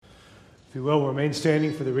If you will, remain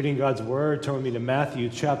standing for the reading of God's Word. Turn with me to Matthew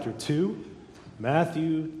chapter 2.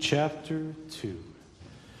 Matthew chapter 2. And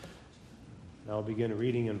I'll begin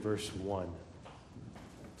reading in verse 1.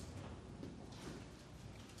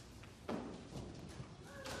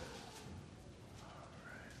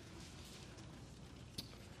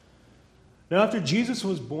 Now after Jesus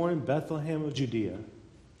was born in Bethlehem of Judea, in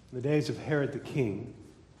the days of Herod the king,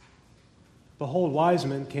 behold, wise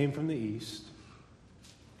men came from the east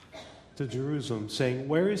to Jerusalem, saying,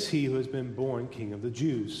 "Where is he who has been born King of the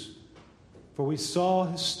Jews? For we saw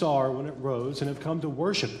his star when it rose and have come to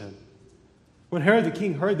worship him." When Herod the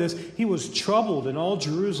king heard this, he was troubled, and all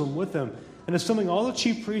Jerusalem with him. And assuming all the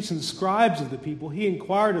chief priests and scribes of the people, he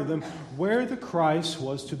inquired of them where the Christ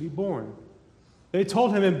was to be born. They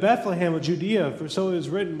told him, "In Bethlehem of Judea, for so it is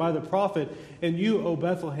written by the prophet, 'And you, O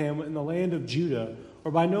Bethlehem, in the land of Judah,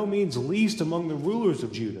 are by no means least among the rulers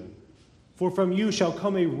of Judah. For from you shall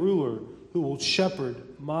come a ruler who will shepherd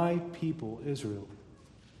my people Israel.'"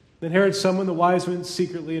 Then Herod summoned the wise men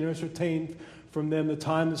secretly and ascertained from them the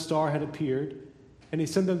time the star had appeared. And he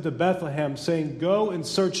sent them to Bethlehem, saying, "Go and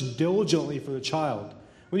search diligently for the child.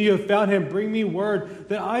 When you have found him, bring me word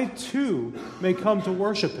that I too may come to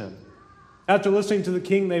worship him." After listening to the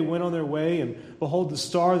king, they went on their way, and behold, the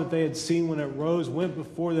star that they had seen when it rose went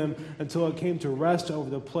before them until it came to rest over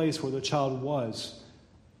the place where the child was.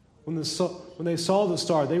 When they saw the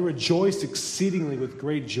star, they rejoiced exceedingly with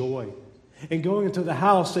great joy. And going into the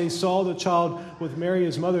house, they saw the child with Mary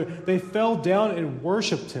his mother. They fell down and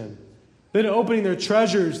worshipped him. Then opening their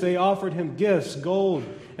treasures, they offered him gifts, gold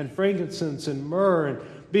and frankincense and myrrh. And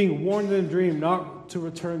being warned in a dream not to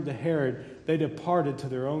return to Herod, they departed to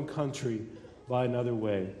their own country by another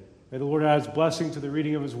way. May the Lord add his blessing to the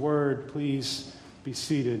reading of his word. Please be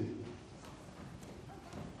seated.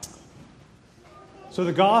 So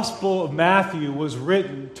the Gospel of Matthew was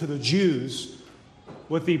written to the Jews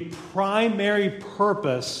with the primary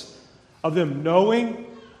purpose of them knowing,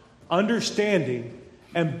 understanding,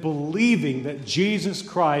 and believing that Jesus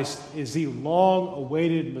Christ is the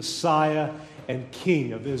long-awaited Messiah and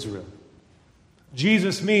King of Israel.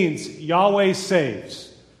 Jesus means Yahweh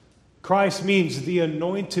saves. Christ means the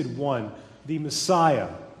anointed one, the Messiah.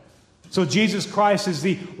 So Jesus Christ is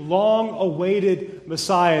the long-awaited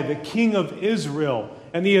Messiah, the King of Israel,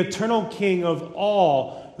 and the eternal King of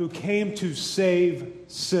all who came to save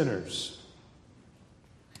sinners.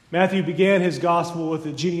 Matthew began his gospel with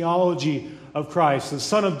the genealogy of Christ, the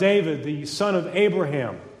son of David, the son of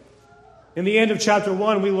Abraham. In the end of chapter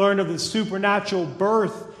 1, we learned of the supernatural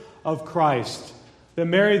birth of Christ, that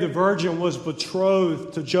Mary the Virgin was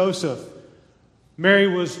betrothed to Joseph. Mary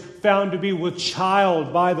was found to be with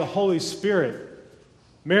child by the Holy Spirit.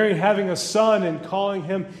 Mary having a son and calling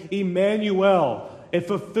him Emmanuel. It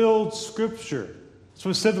fulfilled Scripture,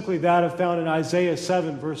 specifically that found in Isaiah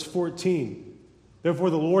 7, verse 14.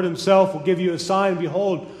 "Therefore the Lord himself will give you a sign.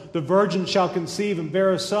 Behold, the virgin shall conceive and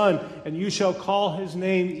bear a son, and you shall call his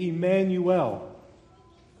name Emmanuel."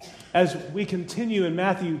 As we continue in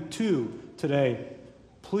Matthew 2 today,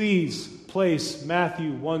 please place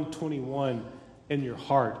Matthew 1:21 in your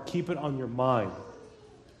heart. Keep it on your mind.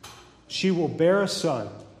 "She will bear a son.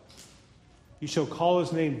 You shall call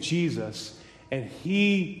his name Jesus, and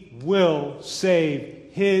he will save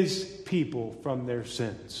his people from their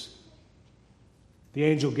sins." The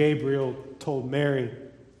angel Gabriel told Mary,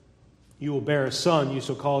 "You will bear a son. You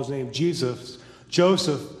shall call his name Jesus."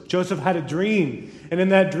 Joseph had a dream, and in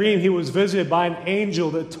that dream he was visited by an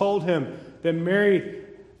angel that told him that Mary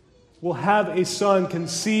will have a son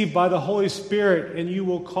conceived by the Holy Spirit, and you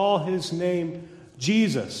will call his name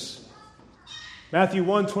Jesus. Matthew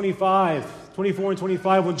 1:24 and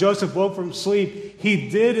 25, when Joseph woke from sleep, he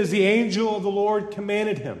did as the angel of the Lord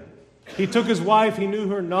commanded him. He took his wife, he knew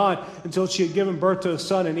her not until she had given birth to a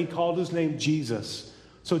son, and he called his name Jesus.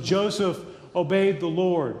 So Joseph obeyed the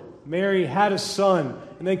Lord. Mary had a son,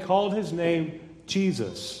 and they called his name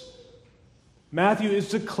Jesus. Matthew is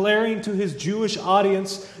declaring to his Jewish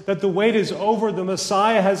audience that the wait is over. The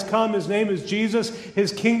Messiah has come. His name is Jesus.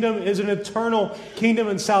 His kingdom is an eternal kingdom,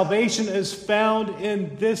 and salvation is found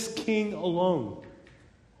in this King alone.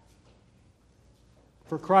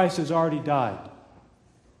 For Christ has already died,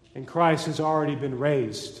 and Christ has already been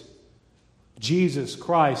raised. Jesus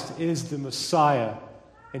Christ is the Messiah,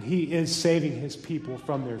 and he is saving his people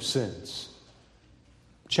from their sins.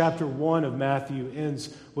 Chapter 1 of Matthew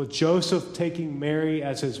ends with Joseph taking Mary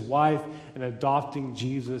as his wife and adopting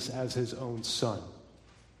Jesus as his own son.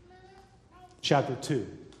 Chapter 2.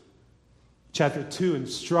 Chapter 2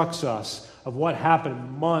 instructs us of what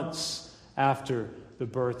happened months after the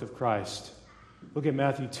birth of Christ. Look at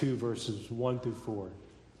Matthew 2, verses 1 through 4.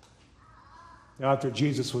 After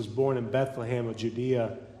Jesus was born in Bethlehem of Judea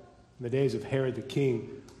in the days of Herod the king,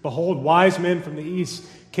 behold, wise men from the east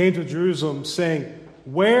came to Jerusalem, saying,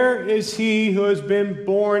 "Where is he who has been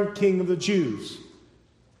born King of the Jews?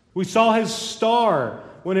 We saw his star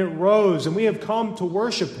when it rose, and we have come to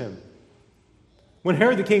worship him." When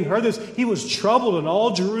Herod the king heard this, he was troubled, and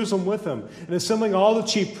all Jerusalem with him. And assembling all the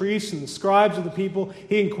chief priests and the scribes of the people,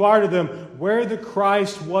 he inquired of them where the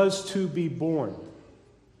Christ was to be born.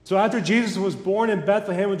 So after Jesus was born in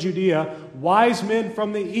Bethlehem of Judea, wise men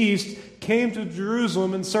from the east came to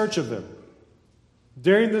Jerusalem in search of him.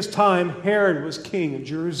 During this time, Herod was king in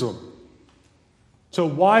Jerusalem. So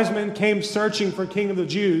wise men came searching for King of the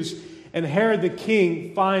Jews, and Herod the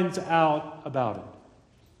king finds out about it.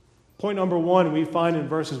 Point number one, we find in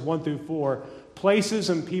verses 1 through 4, places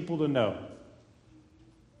and people to know.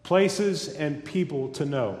 Places and people to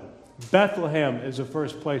know. Bethlehem is the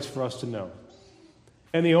first place for us to know.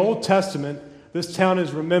 In the Old Testament, this town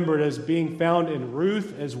is remembered as being found in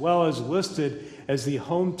Ruth, as well as listed as the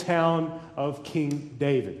hometown of King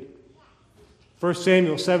David. 1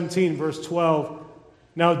 Samuel 17, verse 12,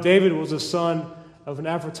 now David was a son of an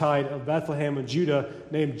Ephrathite of Bethlehem in Judah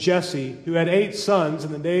named Jesse, who had 8 sons.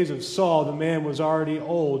 In the days of Saul, the man was already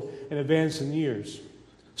old and advanced in years.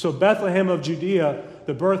 So Bethlehem of Judea,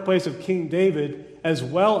 the birthplace of King David, as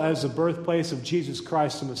well as the birthplace of Jesus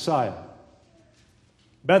Christ the Messiah.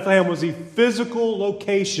 Bethlehem was the physical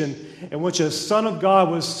location in which a Son of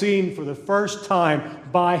God was seen for the first time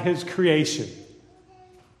by his creation.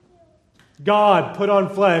 God put on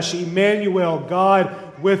flesh, Emmanuel,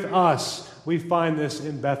 God with us. We find this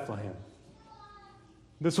in Bethlehem.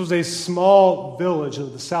 This was a small village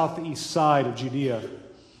of the southeast side of Judea.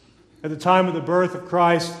 At the time of the birth of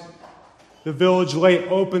Christ, the village lay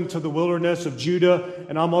open to the wilderness of Judah,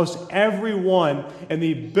 and almost everyone in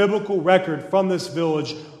the biblical record from this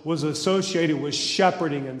village was associated with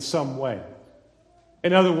shepherding in some way.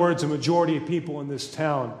 In other words, the majority of people in this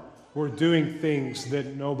town were doing things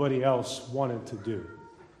that nobody else wanted to do.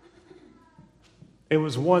 It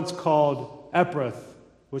was once called Ephrath,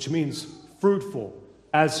 which means fruitful,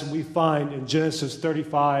 as we find in Genesis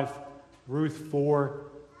 35, Ruth 4,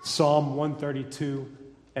 Psalm 132,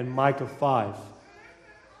 and Micah 5.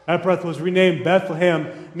 Ephrath was renamed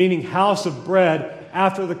Bethlehem, meaning house of bread,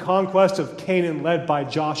 after the conquest of Canaan led by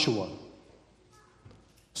Joshua.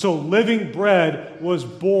 So living bread was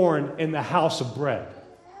born in the house of bread.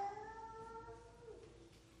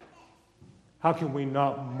 How can we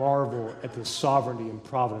not marvel at the sovereignty and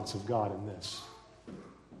providence of God in this?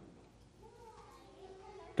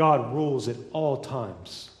 God rules at all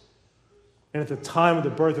times. And at the time of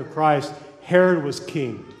the birth of Christ, Herod was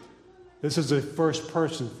king. This is the first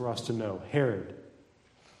person for us to know, Herod.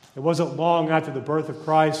 It wasn't long after the birth of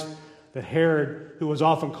Christ that Herod, who was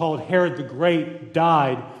often called Herod the Great,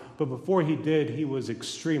 died, but before he did, he was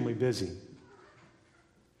extremely busy.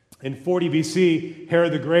 In 40 BC,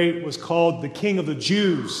 Herod the Great was called the King of the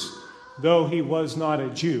Jews, though he was not a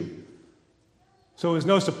Jew. So it is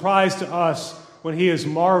no surprise to us when he is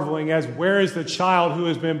marveling as, where is the child who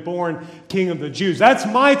has been born King of the Jews? That's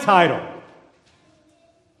my title.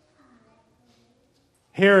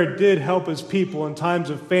 Herod did help his people in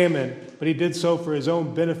times of famine, but he did so for his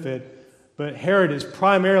own benefit. But Herod is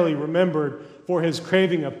primarily remembered for his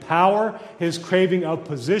craving of power, his craving of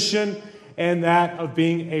position, and that of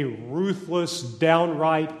being a ruthless,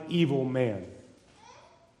 downright evil man.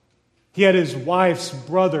 He had his wife's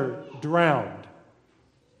brother drowned.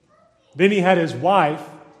 Then he had his wife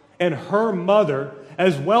and her mother,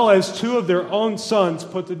 as well as 2 of their own sons,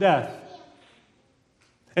 put to death.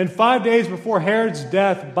 And 5 days before Herod's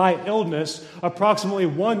death by illness, approximately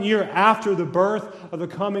 1 year after the birth of the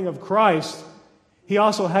coming of Christ, he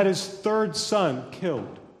also had his 3rd son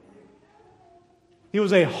killed. He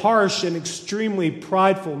was a harsh and extremely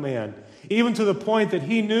prideful man, even to the point that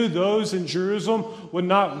he knew those in Jerusalem would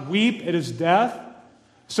not weep at his death.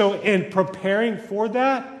 So in preparing for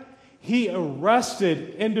that, he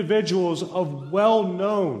arrested individuals who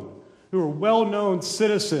were well-known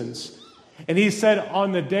citizens. And he said,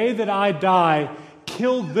 on the day that I die,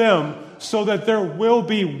 kill them so that there will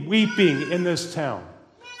be weeping in this town.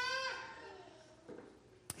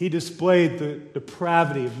 He displayed the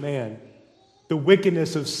depravity of man, the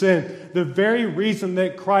wickedness of sin, the very reason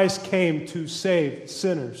that Christ came to save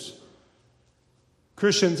sinners.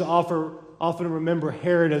 Christians often remember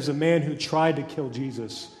Herod as a man who tried to kill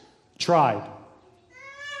Jesus. Tried.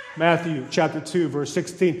 Matthew chapter 2, verse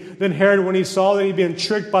 16. Then Herod, when he saw that he'd been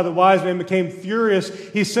tricked by the wise men, became furious.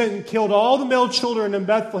 He sent and killed all the male children in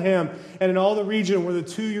Bethlehem and in all the region where the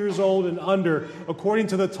 2 years old and under, according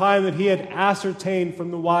to the time that he had ascertained from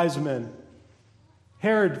the wise men.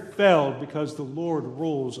 Herod fell because the Lord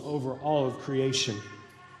rules over all of creation.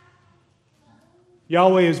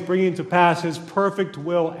 Yahweh is bringing to pass His perfect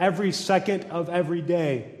will every second of every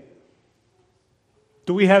day.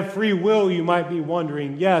 Do we have free will, you might be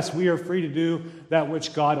wondering? Yes, we are free to do that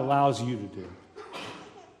which God allows you to do.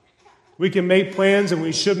 We can make plans, and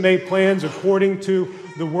we should make plans according to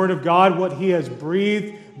the Word of God, what He has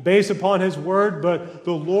breathed based upon His Word, but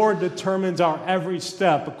the Lord determines our every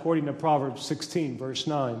step according to Proverbs 16, verse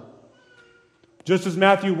 9. Just as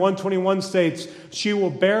Matthew 1:21 states, she will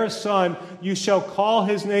bear a son, you shall call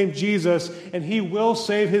his name Jesus, and he will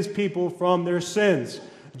save his people from their sins.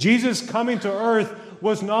 Jesus coming to earth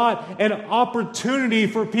was not an opportunity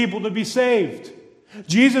for people to be saved.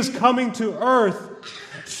 Jesus coming to earth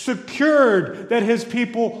secured that His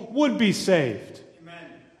people would be saved. Amen.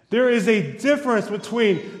 There is a difference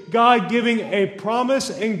between God giving a promise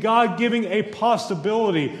and God giving a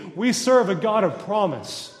possibility. We serve a God of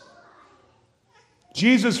promise.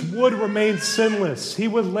 Jesus would remain sinless. He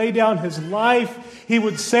would lay down His life. He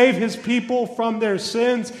would save His people from their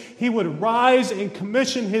sins. He would rise and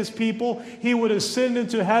commission His people. He would ascend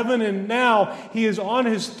into heaven, and now He is on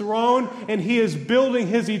His throne, and He is building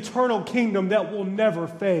His eternal kingdom that will never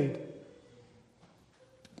fade.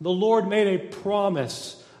 The Lord made a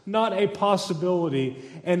promise, not a possibility,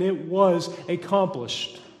 and it was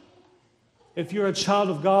accomplished. If you're a child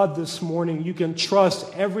of God this morning, you can trust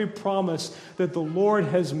every promise that the Lord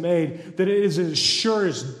has made, that it is as sure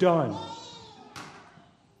as done.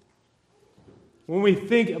 When we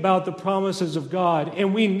think about the promises of God,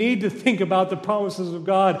 and we need to think about the promises of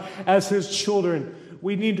God as His children,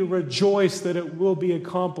 we need to rejoice that it will be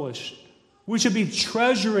accomplished. We should be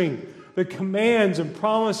treasuring the commands and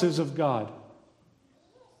promises of God.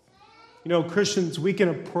 You know, Christians, we can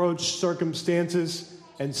approach circumstances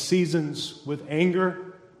and seasons with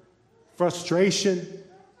anger, frustration,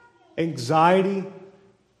 anxiety,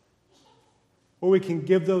 or we can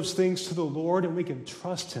give those things to the Lord and we can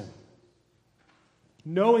trust Him,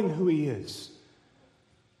 knowing who He is,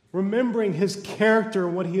 remembering His character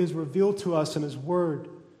and what He has revealed to us in His Word,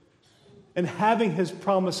 and having His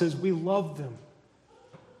promises. We love them.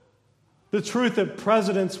 The truth that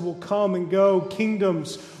presidents will come and go,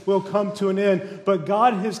 kingdoms will come to an end, but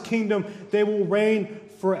God and His kingdom, they will reign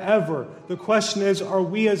forever. The question is, are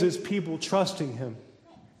we as His people trusting Him?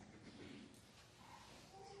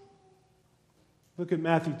 Look at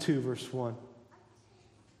Matthew 2, verse 1.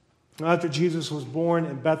 After Jesus was born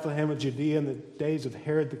in Bethlehem of Judea in the days of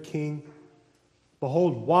Herod the king,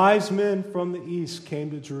 behold, wise men from the east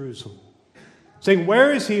came to Jerusalem, saying,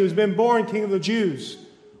 where is He who has been born King of the Jews?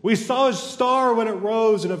 We saw His star when it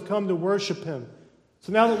rose and have come to worship Him.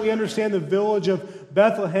 So now that we understand the village of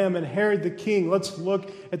Bethlehem and Herod the king, let's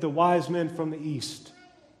look at the wise men from the east.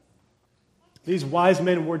 These wise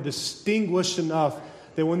men were distinguished enough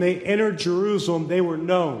that when they entered Jerusalem, they were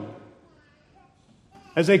known.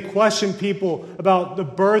 As they questioned people about the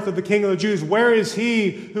birth of the King of the Jews, where is He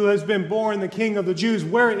who has been born the King of the Jews?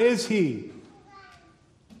 Where is He?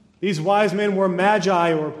 These wise men were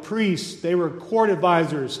magi or priests. They were court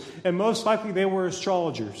advisors, and most likely they were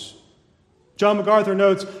astrologers. John MacArthur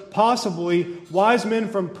notes, possibly wise men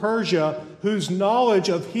from Persia whose knowledge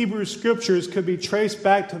of Hebrew scriptures could be traced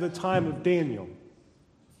back to the time of Daniel.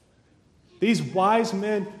 These wise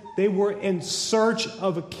men, they were in search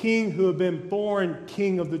of a king who had been born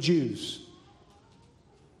King of the Jews.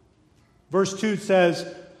 Verse 2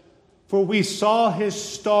 says, for we saw His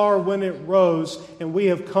star when it rose, and we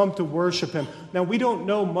have come to worship Him. Now, we don't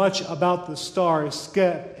know much about the star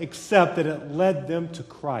except that it led them to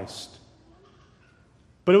Christ.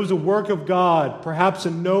 But it was a work of God, perhaps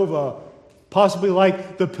a nova, possibly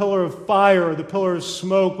like the pillar of fire or the pillar of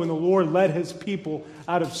smoke when the Lord led His people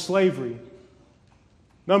out of slavery.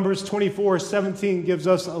 Numbers 24:17 gives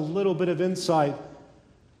us a little bit of insight.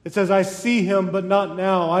 It says, I see Him, but not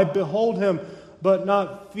now. I behold Him, but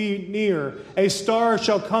not near. A star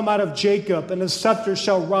shall come out of Jacob, and a scepter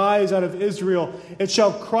shall rise out of Israel. It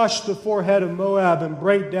shall crush the forehead of Moab and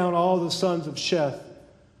break down all the sons of Sheth.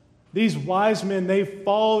 These wise men, they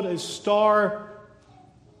followed a star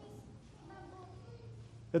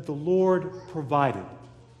that the Lord provided.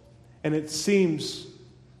 And it seems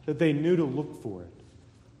that they knew to look for it.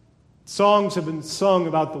 Songs have been sung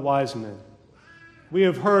about the wise men. We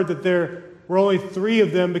have heard that there were only 3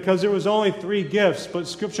 of them because there was only 3 gifts, but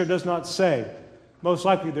Scripture does not say. Most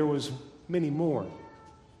likely there was many more.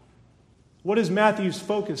 What is Matthew's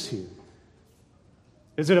focus here?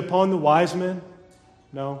 Is it upon the wise men?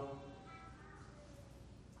 No.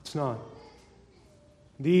 It's not.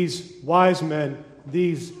 These wise men,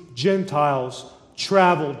 these Gentiles,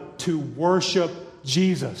 traveled to worship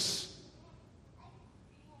Jesus.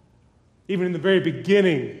 Even in the very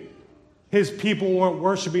beginning, his people weren't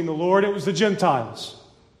worshiping the Lord. It was the Gentiles.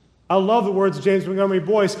 I love the words of James Montgomery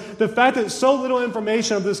Boyce. The fact that so little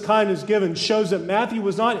information of this kind is given shows that Matthew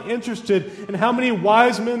was not interested in how many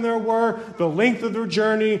wise men there were, the length of their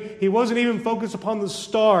journey. He wasn't even focused upon the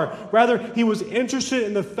star. Rather, he was interested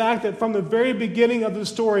in the fact that from the very beginning of the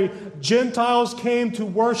story, Gentiles came to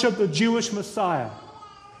worship the Jewish Messiah.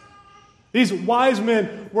 These wise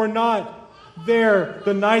men were not there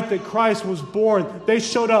the night that Christ was born. They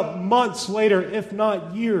showed up months later, if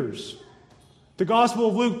not years. The Gospel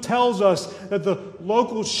of Luke tells us that the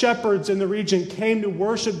local shepherds in the region came to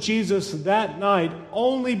worship Jesus that night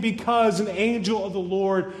only because an angel of the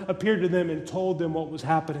Lord appeared to them and told them what was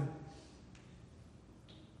happening.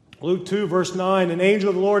 Luke 2, verse 9, an angel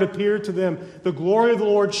of the Lord appeared to them. The glory of the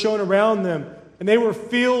Lord shone around them, and they were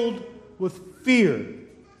filled with fear.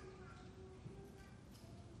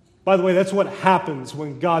 By the way, that's what happens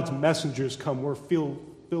when God's messengers come. We're filled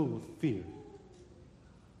with fear.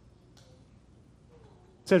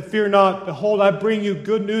 Said, "Fear not, behold, I bring you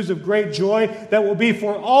good news of great joy that will be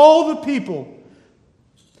for all the people.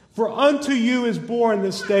 For unto you is born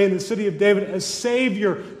this day in the city of David a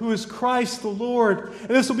Savior, who is Christ the Lord. And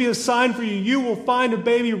this will be a sign for you. You will find a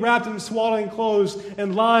baby wrapped in swaddling clothes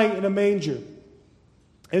and lying in a manger."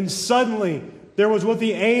 And suddenly there was with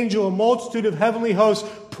the angel a multitude of heavenly hosts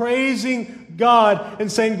praising God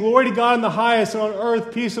and saying, "Glory to God in the highest, and on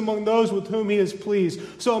earth peace among those with whom he is pleased."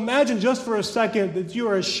 So imagine just for a second that you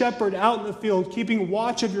are a shepherd out in the field keeping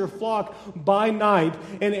watch of your flock by night.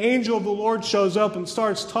 An angel of the Lord shows up and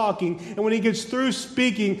starts talking. And when he gets through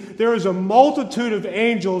speaking, there is a multitude of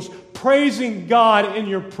angels praising God in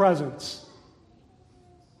your presence.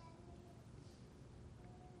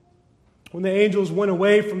 When the angels went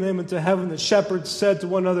away from them into heaven, the shepherds said to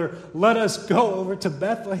one another, "Let us go over to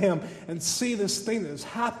Bethlehem and see this thing that has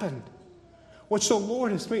happened, which the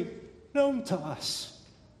Lord has made known to us."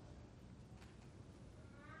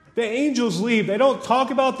 The angels leave. They don't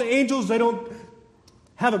talk about the angels. They don't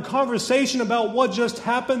have a conversation about what just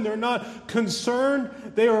happened. They're not concerned.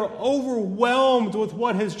 They are overwhelmed with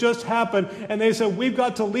what has just happened. And they said, "We've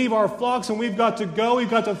got to leave our flocks and we've got to go. We've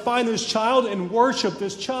got to find this child and worship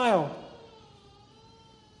this child."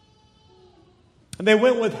 And they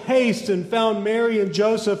went with haste and found Mary and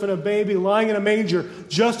Joseph and a baby lying in a manger,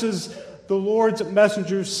 just as the Lord's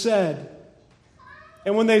messengers said.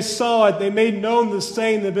 And when they saw it, they made known the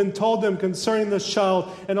saying that had been told them concerning this child.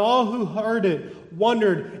 And all who heard it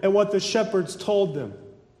wondered at what the shepherds told them.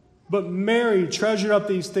 But Mary treasured up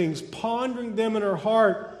these things, pondering them in her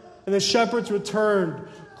heart. And the shepherds returned,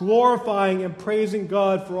 glorifying and praising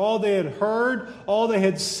God for all they had heard, all they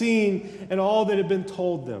had seen, and all that had been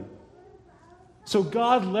told them. So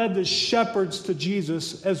God led the shepherds to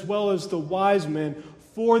Jesus as well as the wise men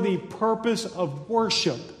for the purpose of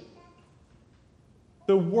worship.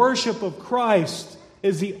 The worship of Christ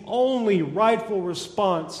is the only rightful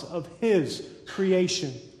response of His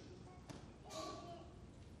creation.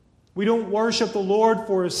 We don't worship the Lord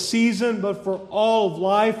for a season, but for all of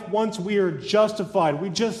life once we are justified. We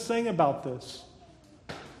just sang about this.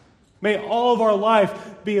 May all of our life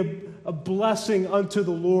be a blessing unto the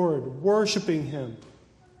Lord, worshiping Him.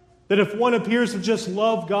 That if one appears to just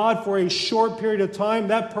love God for a short period of time,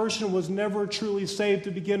 that person was never truly saved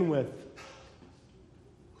to begin with.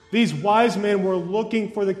 These wise men were looking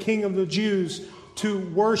for the King of the Jews to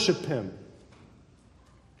worship Him.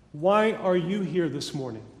 Why are you here this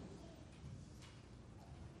morning?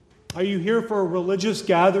 Are you here for a religious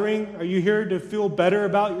gathering? Are you here to feel better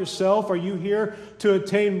about yourself? Are you here to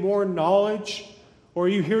attain more knowledge? Or are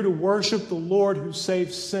you here to worship the Lord who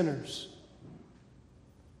saves sinners?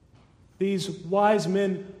 These wise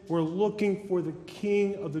men were looking for the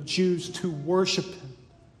King of the Jews to worship Him.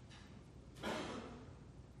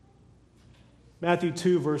 Matthew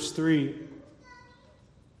 2, verse 3,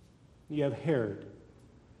 you have Herod.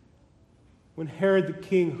 When Herod the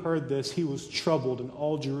king heard this, he was troubled, and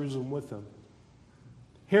all Jerusalem with him.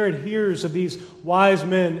 Herod hears of these wise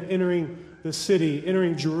men entering the city,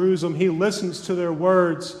 entering Jerusalem. He listens to their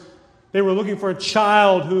words. They were looking for a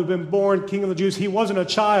child who had been born King of the Jews. He wasn't a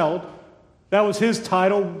child. That was his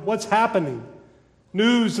title. What's happening?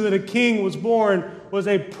 News that a king was born was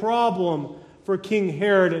a problem for King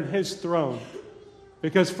Herod and his throne.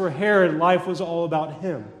 Because for Herod, life was all about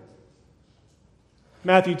him.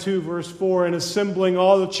 Matthew 2, verse 4, and assembling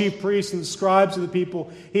all the chief priests and scribes of the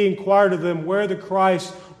people, he inquired of them where the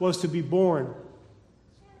Christ was to be born.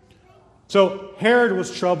 So Herod was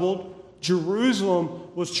troubled.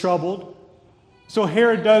 Jerusalem was troubled. So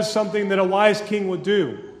Herod does something that a wise king would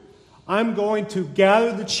do. I'm going to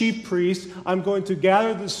gather the chief priests. I'm going to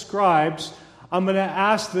gather the scribes. I'm going to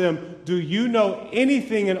ask them, do you know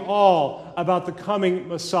anything at all about the coming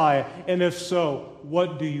Messiah? And if so,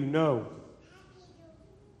 what do you know?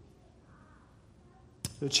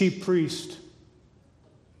 The chief priests,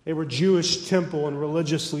 they were Jewish temple and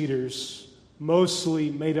religious leaders,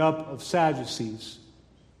 mostly made up of Sadducees.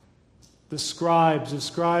 The scribes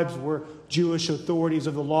were Jewish authorities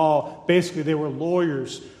of the law. Basically, they were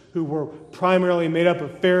lawyers who were primarily made up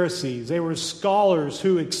of Pharisees. They were scholars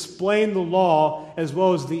who explained the law as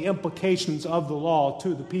well as the implications of the law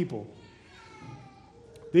to the people.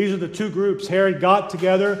 These are the two groups Herod got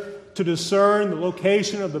together to discern the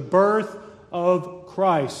location of the birth of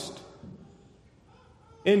Christ.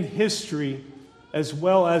 In history, as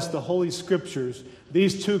well as the Holy Scriptures,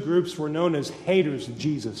 these two groups were known as haters of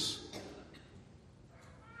Jesus.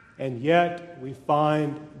 And yet, we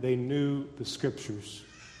find they knew the Scriptures.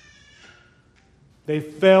 They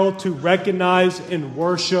failed to recognize and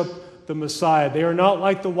worship the Messiah. They are not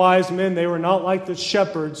like the wise men. They were not like the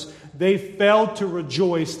shepherds. They failed to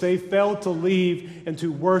rejoice. They failed to leave and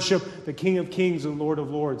to worship the King of Kings and Lord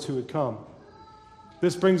of Lords who had come.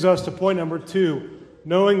 This brings us to point number 2.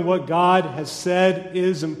 Knowing what God has said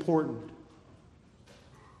is important.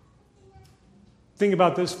 Think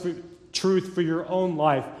about this truth for your own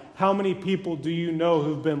life. How many people do you know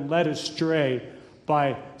who've been led astray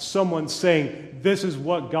by someone saying, this is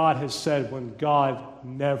what God has said, when God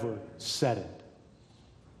never said it?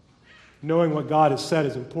 Knowing what God has said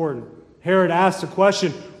is important. Herod asked the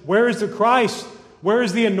question, where is the Christ? Where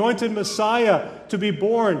is the anointed Messiah to be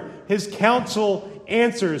born? His council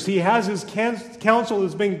answers. He has his council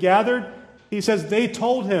has been gathered. He says they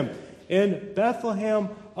told him, in Bethlehem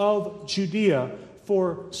of Judea,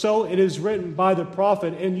 for so it is written by the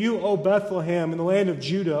prophet, and you, O Bethlehem, in the land of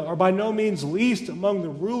Judah, are by no means least among the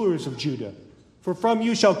rulers of Judah. For from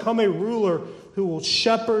you shall come a ruler who will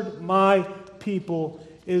shepherd my people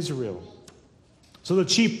Israel. So the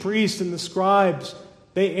chief priests and the scribes,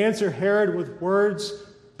 they answer Herod with words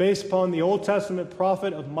based upon the Old Testament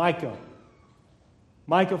prophet of Micah.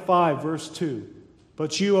 Micah 5, verse 2.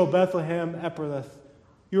 But you, O Bethlehem Ephrathah,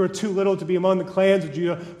 you are too little to be among the clans of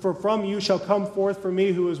Judah, for from you shall come forth for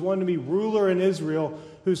me who is one to be ruler in Israel,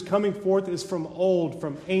 whose coming forth is from old,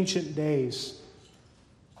 from ancient days.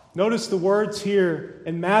 Notice the words here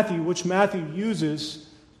in Matthew, which Matthew uses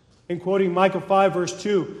in quoting Micah 5, verse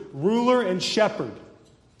 2, ruler and shepherd.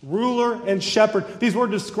 Ruler and shepherd. These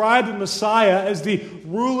words describe the Messiah as the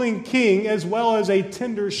ruling king as well as a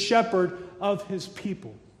tender shepherd of his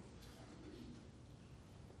people.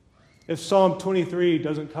 If Psalm 23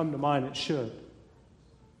 doesn't come to mind, it should.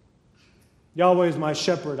 Yahweh is my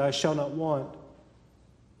shepherd, I shall not want.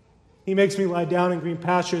 He makes me lie down in green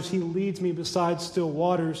pastures. He leads me beside still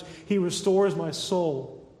waters. He restores my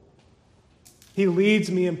soul. He leads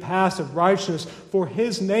me in paths of righteousness for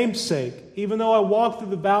his name's sake. Even though I walk through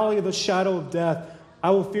the valley of the shadow of death, I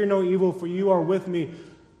will fear no evil, for you are with me.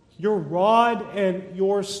 Your rod and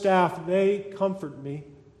your staff, they comfort me.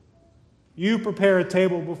 You prepare a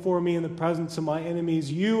table before me in the presence of my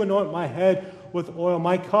enemies. You anoint my head with oil.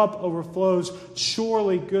 My cup overflows.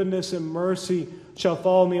 Surely goodness and mercy shall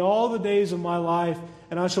follow me all the days of my life,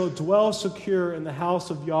 and I shall dwell secure in the house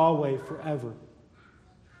of Yahweh forever.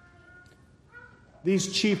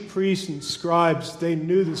 These chief priests and scribes, they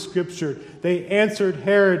knew the Scripture. They answered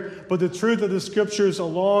Herod, but the truth of the Scriptures,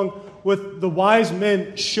 along with the wise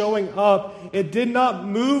men showing up, it did not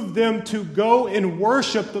move them to go and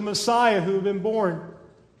worship the Messiah who had been born.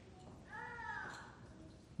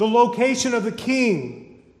 The location of the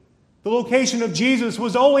king, the location of Jesus,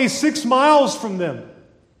 was only 6 miles from them.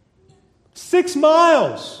 6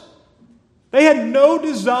 miles. They had no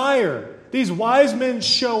desire. These wise men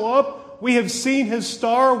show up. We have seen his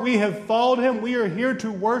star. We have followed him. We are here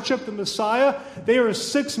to worship the Messiah. They are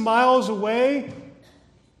 6 miles away.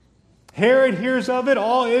 Herod hears of it.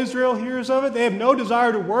 All Israel hears of it. They have no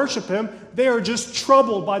desire to worship him. They are just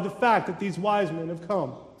troubled by the fact that these wise men have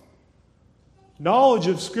come. Knowledge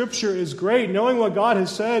of Scripture is great. Knowing what God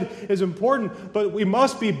has said is important, but we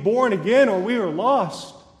must be born again or we are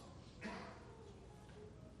lost.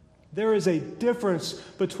 There is a difference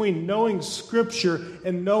between knowing Scripture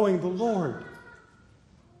and knowing the Lord.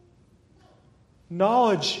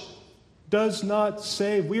 Knowledge does not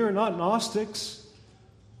save. We are not Gnostics.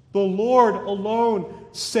 The Lord alone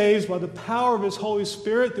saves by the power of His Holy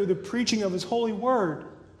Spirit through the preaching of His holy word.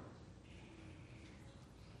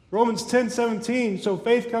 Romans 10:17, so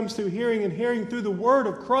faith comes through hearing, and hearing through the word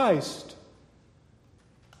of Christ.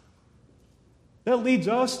 That leads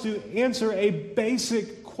us to answer a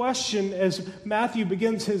basic question question as Matthew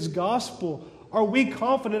begins his gospel. Are we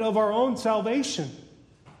confident of our own salvation?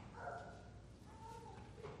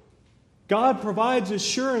 God provides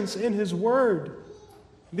assurance in His Word.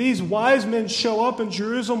 These wise men show up in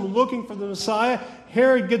Jerusalem looking for the Messiah.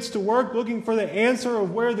 Herod gets to work looking for the answer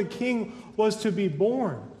of where the king was to be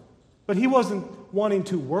born. But he wasn't wanting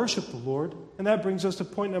to worship the Lord. And that brings us to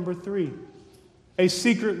point number 3. A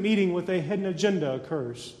secret meeting with a hidden agenda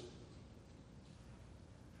occurs.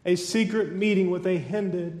 A secret meeting with a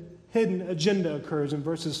hidden agenda occurs in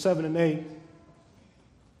verses 7 and 8.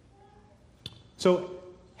 So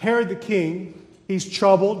Herod the king, he's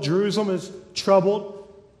troubled. Jerusalem is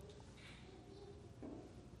troubled.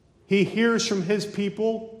 He hears from his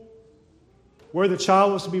people where the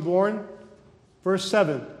child was to be born. Verse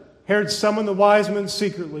 7, Herod summoned the wise men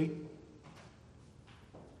secretly.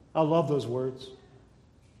 I love those words.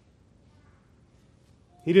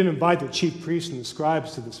 He didn't invite the chief priests and the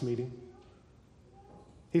scribes to this meeting.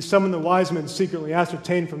 He summoned the wise men secretly,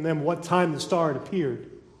 ascertained from them what time the star had appeared.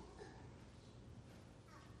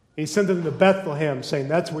 He sent them to Bethlehem, saying,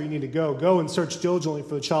 that's where you need to go. Go and search diligently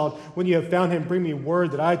for the child. When you have found him, bring me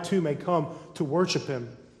word that I too may come to worship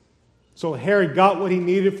him. So Herod got what he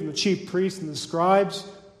needed from the chief priests and the scribes.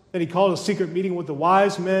 Then he called a secret meeting with the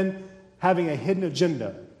wise men, having a hidden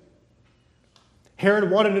agenda.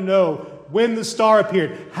 Herod wanted to know when the star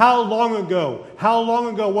appeared. How long ago? How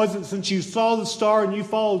long ago was it since you saw the star and you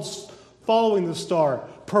following the star?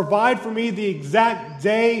 Provide for me the exact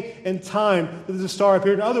day and time that the star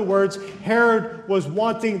appeared. In other words, Herod was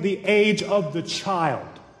wanting the age of the child.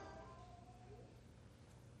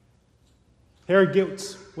 Herod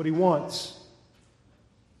gets what he wants.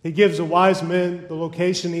 He gives the wise men the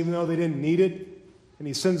location even though they didn't need it, and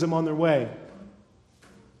he sends them on their way.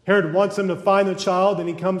 Herod wants them to find the child, and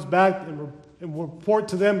he comes back and report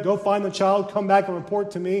to them, go find the child, come back and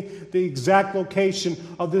report to me the exact location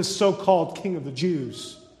of this so-called king of the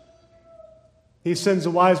Jews. He sends the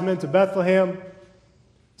wise men to Bethlehem,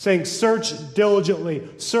 saying, search diligently,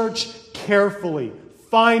 search carefully,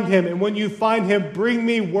 find him, and when you find him, bring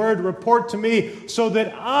me word, report to me, so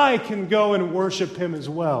that I can go and worship him as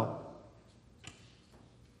well.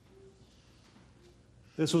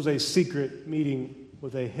 This was a secret meeting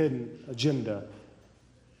with a hidden agenda.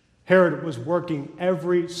 Herod was working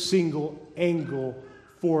every single angle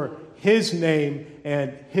for his name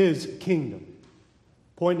and his kingdom.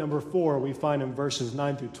 Point number 4, we find in verses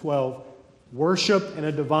 9 through 12, worship in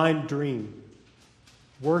a divine dream.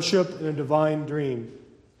 Worship in a divine dream.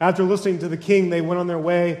 After listening to the king, they went on their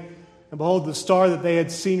way, and behold, the star that they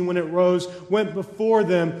had seen when it rose went before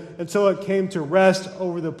them until it came to rest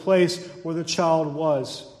over the place where the child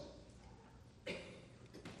was.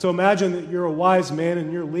 So imagine that you're a wise man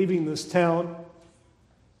and you're leaving this town,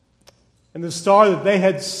 and the star that they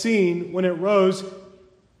had seen when it rose,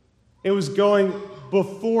 it was going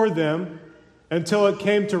before them until it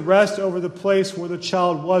came to rest over the place where the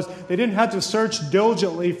child was. They didn't have to search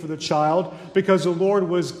diligently for the child because the Lord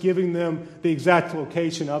was giving them the exact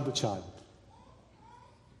location of the child.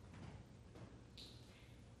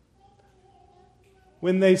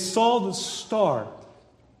 When they saw the star,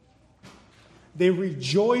 they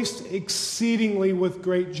rejoiced exceedingly with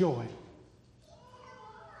great joy.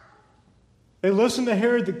 They listened to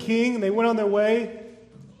Herod the king, and they went on their way.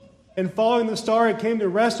 And following the star, it came to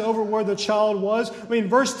rest over where the child was. I mean,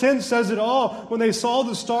 verse 10 says it all. When they saw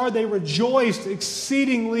the star, they rejoiced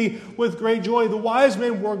exceedingly with great joy. The wise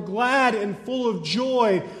men were glad and full of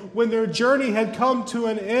joy when their journey had come to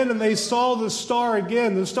an end and they saw the star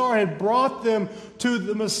again. The star had brought them to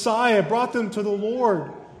the Messiah, brought them to the Lord.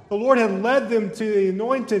 The Lord had led them to the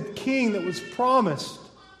anointed king that was promised.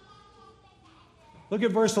 Look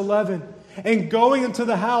at verse 11. And going into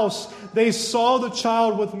the house, they saw the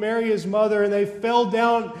child with Mary his mother, and they fell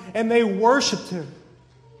down and they worshipped him.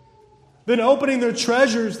 Then opening their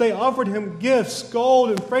treasures, they offered him gifts,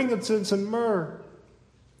 gold and frankincense and myrrh.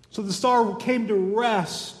 So the star came to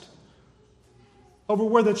rest over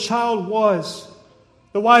where the child was.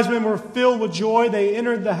 The wise men were filled with joy. They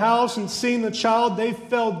entered the house, and seeing the child, they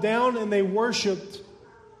fell down and they worshipped.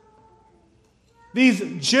 These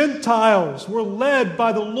Gentiles were led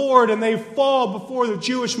by the Lord, and they fall before the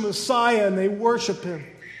Jewish Messiah and they worship him.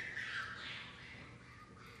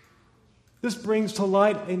 This brings to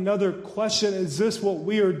light another question. Is this what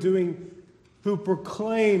we are doing who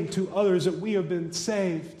proclaim to others that we have been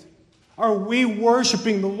saved? Are we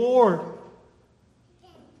worshiping the Lord?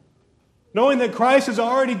 Knowing that Christ has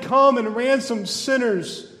already come and ransomed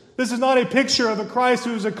sinners. This is not a picture of a Christ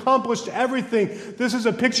who has accomplished everything. This is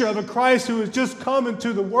a picture of a Christ who has just come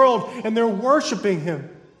into the world and they're worshiping him.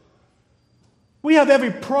 We have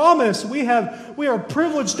every promise. We are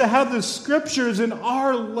privileged to have the Scriptures in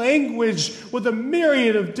our language with a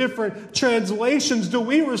myriad of different translations. Do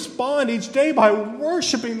we respond each day by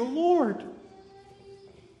worshiping the Lord?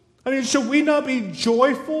 I mean, should we not be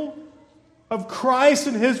joyful of Christ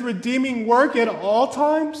and His redeeming work at all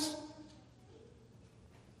times?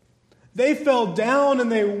 They fell down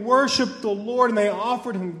and they worshiped the Lord and they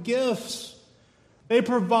offered Him gifts. They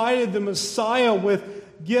provided the Messiah with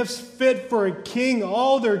gifts fit for a king,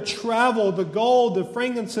 all their travel, the gold, the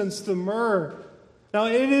frankincense, the myrrh. Now,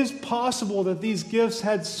 it is possible that these gifts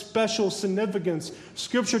had special significance.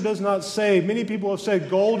 Scripture does not say. Many people have said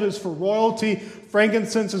gold is for royalty,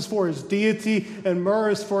 frankincense is for His deity, and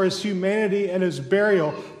myrrh is for His humanity and His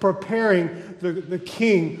burial, preparing the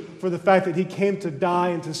king for the fact that He came to die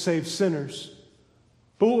and to save sinners.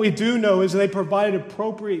 But what we do know is they provided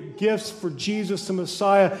appropriate gifts for Jesus the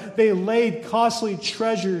Messiah. They laid costly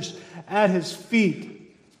treasures at His feet.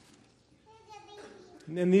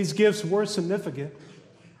 And these gifts were significant.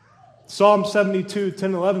 Psalm 72,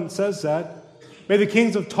 10, 11 says that. May the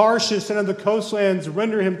kings of Tarshish and of the coastlands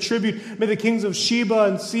render Him tribute. May the kings of Sheba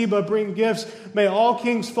and Seba bring gifts. May all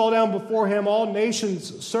kings fall down before Him. All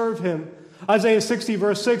nations serve Him. Isaiah 60,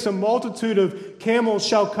 verse 6, a multitude of camels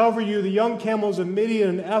shall cover you, the young camels of Midian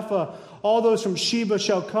and Ephah. All those from Sheba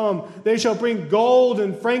shall come. They shall bring gold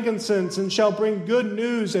and frankincense and shall bring good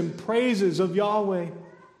news and praises of Yahweh.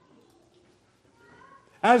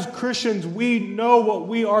 As Christians, we know what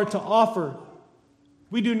we are to offer.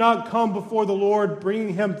 We do not come before the Lord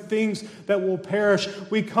bringing Him things that will perish.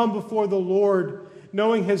 We come before the Lord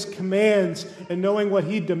knowing His commands and knowing what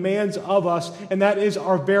He demands of us, and that is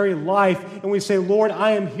our very life. And we say, Lord,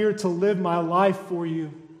 I am here to live my life for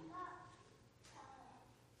You.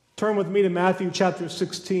 Turn with me to Matthew chapter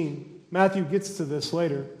 16. Matthew gets to this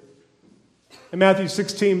later. In Matthew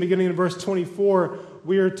 16, beginning in verse 24,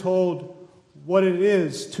 we are told what it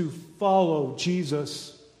is to follow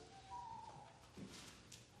Jesus.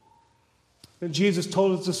 And Jesus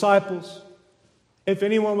told His disciples, if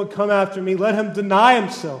anyone would come after me, let him deny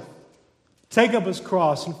himself, take up his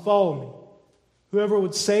cross, and follow me. Whoever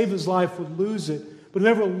would save his life would lose it, but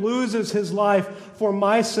whoever loses his life for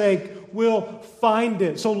my sake will find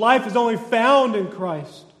it. So life is only found in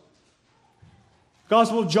Christ. The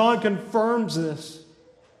Gospel of John confirms this.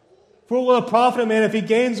 For what will it profit a man if he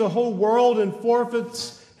gains the whole world and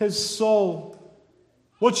forfeits his soul?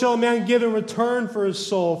 What shall a man give in return for his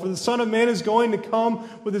soul? For the Son of Man is going to come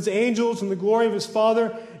with His angels in the glory of His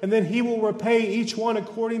Father, and then He will repay each one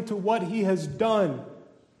according to what he has done.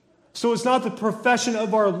 So it's not the profession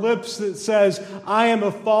of our lips that says, I am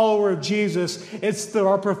a follower of Jesus. It's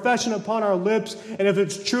our profession upon our lips, and if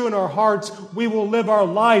it's true in our hearts, we will live our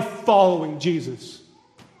life following Jesus.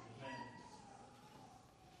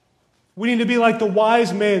 We need to be like the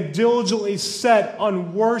wise man, diligently set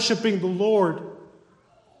on worshiping the Lord,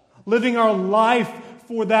 living our life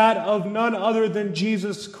for that of none other than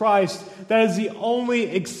Jesus Christ. That is the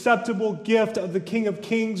only acceptable gift of the King of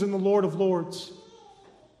Kings and the Lord of Lords.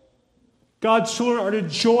 God's children are to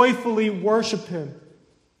joyfully worship Him,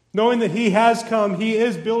 knowing that He has come, He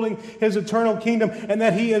is building His eternal kingdom, and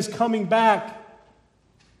that He is coming back.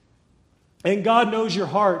 And God knows your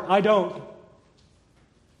heart. I don't.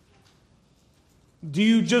 Do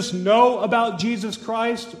you just know about Jesus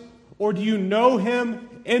Christ, or do you know Him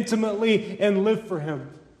intimately and live for Him?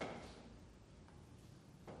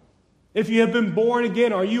 If you have been born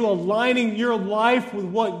again, are you aligning your life with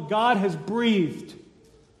what God has breathed?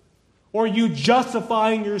 Or are you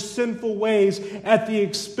justifying your sinful ways at the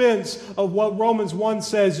expense of what Romans 1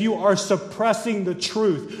 says? You are suppressing the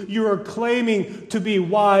truth. You are claiming to be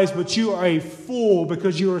wise, but you are a fool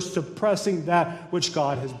because you are suppressing that which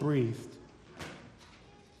God has breathed.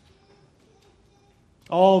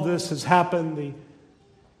 All this has happened.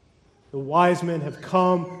 The wise men have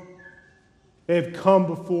come. They have come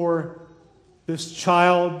before this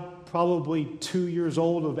child, probably 2 years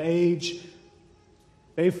old of age.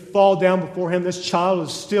 They fall down before him. This child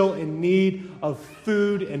is still in need of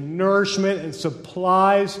food and nourishment and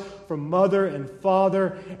supplies from mother and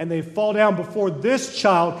father. And they fall down before this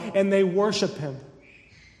child and they worship him.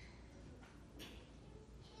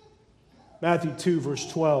 Matthew 2, verse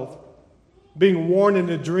 12. Being warned in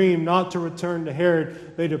a dream not to return to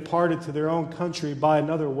Herod, they departed to their own country by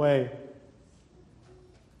another way.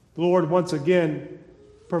 The Lord once again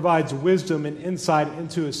provides wisdom and insight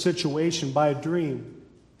into a situation by a dream.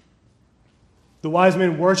 The wise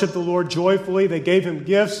men worshiped the Lord joyfully. They gave him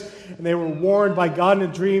gifts, and they were warned by God in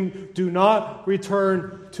a dream, do not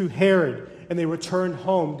return to Herod. And they returned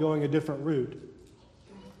home going a different route.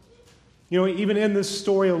 Even in this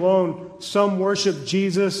story alone, some worship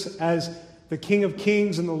Jesus as the King of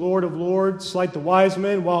Kings and the Lord of Lords, like the wise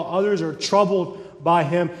men, while others are troubled by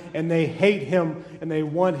him and they hate him and they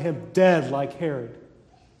want him dead like Herod.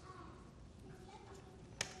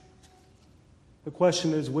 The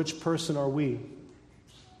question is, which person are we?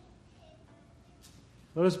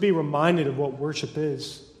 Let us be reminded of what worship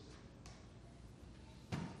is.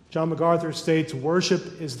 John MacArthur states,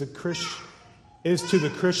 worship is to the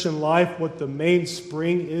Christian life what the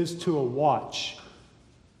mainspring is to a watch,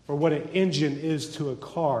 or what an engine is to a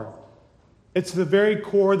car. It's the very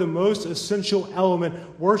core, the most essential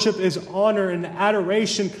element. Worship is honor and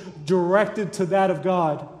adoration directed to that of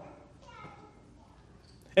God.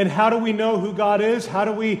 And how do we know who God is? How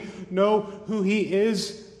do we know who He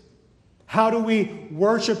is? How do we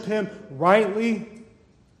worship Him rightly?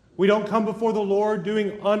 We don't come before the Lord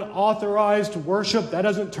doing unauthorized worship. That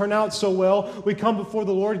doesn't turn out so well. We come before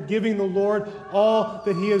the Lord giving the Lord all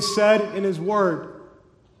that He has said in His Word.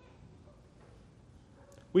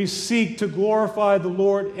 We seek to glorify the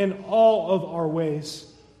Lord in all of our ways.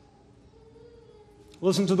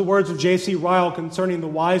 Listen to the words of J.C. Ryle concerning the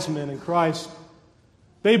wise men in Christ.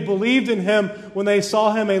 They believed in Him when they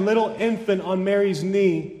saw Him a little infant on Mary's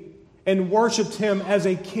knee and worshipped Him as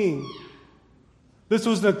a king. This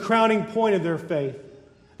was the crowning point of their faith.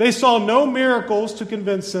 They saw no miracles to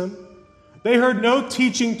convince them. They heard no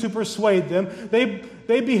teaching to persuade them.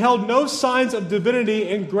 They beheld no signs of divinity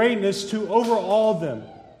and greatness to overawe them.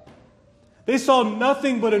 They saw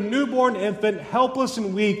nothing but a newborn infant, helpless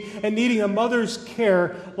and weak, and needing a mother's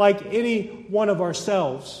care like any one of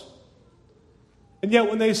ourselves. And yet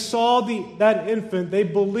when they saw that infant, they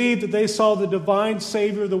believed that they saw the divine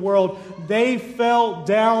Savior of the world. They fell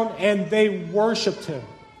down and they worshiped Him.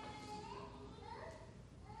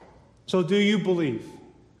 So do you believe?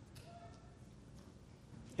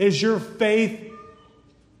 Is your faith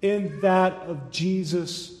in that of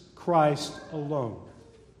Jesus Christ alone?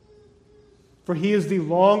 For He is the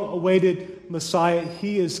long-awaited Messiah.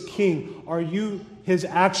 He is King. Are you His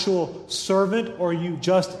actual servant, or are you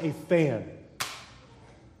just a fan?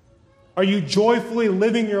 Are you joyfully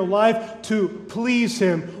living your life to please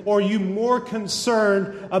Him, or are you more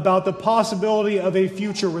concerned about the possibility of a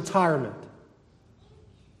future retirement?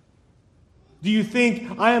 Do you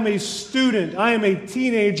think, I am a student, I am a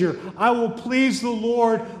teenager, I will please the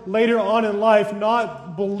Lord later on in life,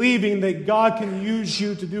 not believing that God can use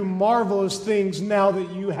you to do marvelous things now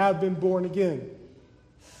that you have been born again?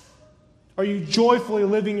 Are you joyfully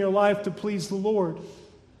living your life to please the Lord?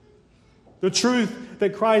 The truth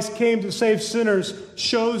that Christ came to save sinners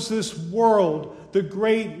shows this world the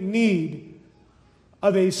great need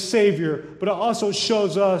of a Savior, but it also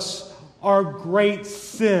shows us our great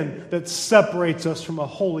sin that separates us from a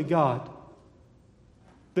holy God.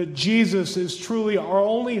 That Jesus is truly our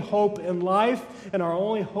only hope in life and our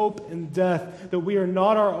only hope in death. That we are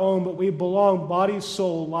not our own, but we belong body,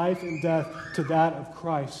 soul, life, and death to that of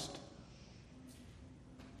Christ.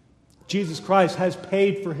 Jesus Christ has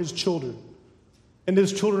paid for His children. And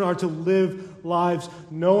His children are to live lives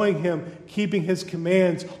knowing Him, keeping His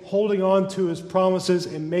commands, holding on to His promises,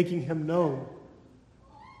 and making Him known.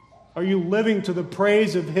 Are you living to the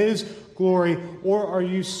praise of His glory, or are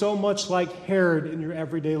you so much like Herod in your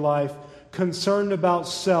everyday life, concerned about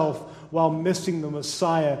self while missing the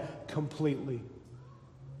Messiah completely?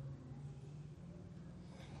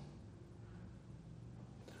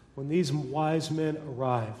 When these wise men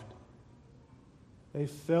arrived, they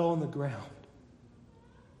fell on the ground.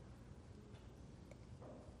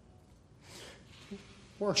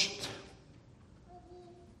 Worshipped.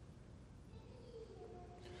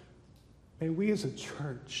 May we as a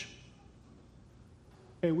church,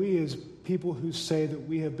 may we as people who say that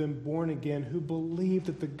we have been born again, who believe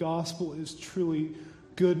that the gospel is truly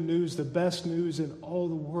good news, the best news in all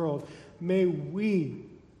the world, may we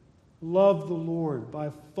love the Lord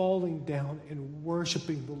by falling down and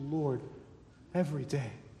worshiping the Lord every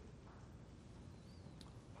day.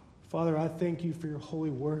 Father, I thank You for Your holy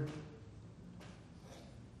word.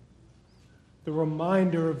 The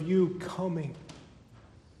reminder of You coming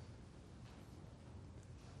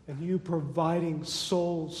and You providing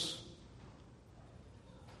souls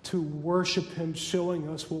to worship Him, showing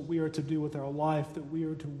us what we are to do with our life, that we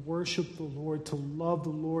are to worship the Lord, to love the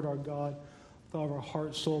Lord our God with all of our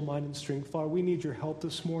heart, soul, mind, and strength. Father, we need Your help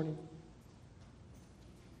this morning.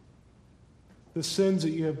 The sins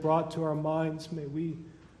that You have brought to our minds, may we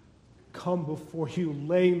come before You,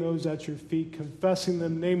 laying those at Your feet, confessing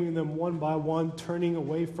them, naming them one by one, turning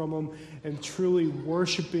away from them, and truly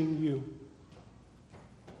worshiping You.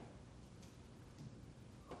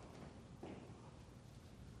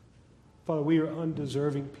 Father, we are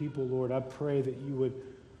undeserving people, Lord. I pray that you would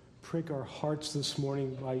prick our hearts this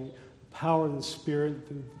morning by the power of the Spirit,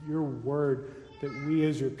 through your word, that we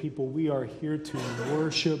as your people, we are here to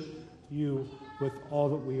worship you with all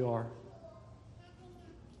that we are.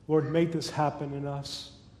 Lord, make this happen in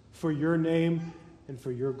us for your name and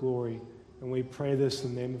for your glory. And we pray this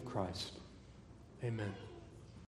in the name of Christ. Amen.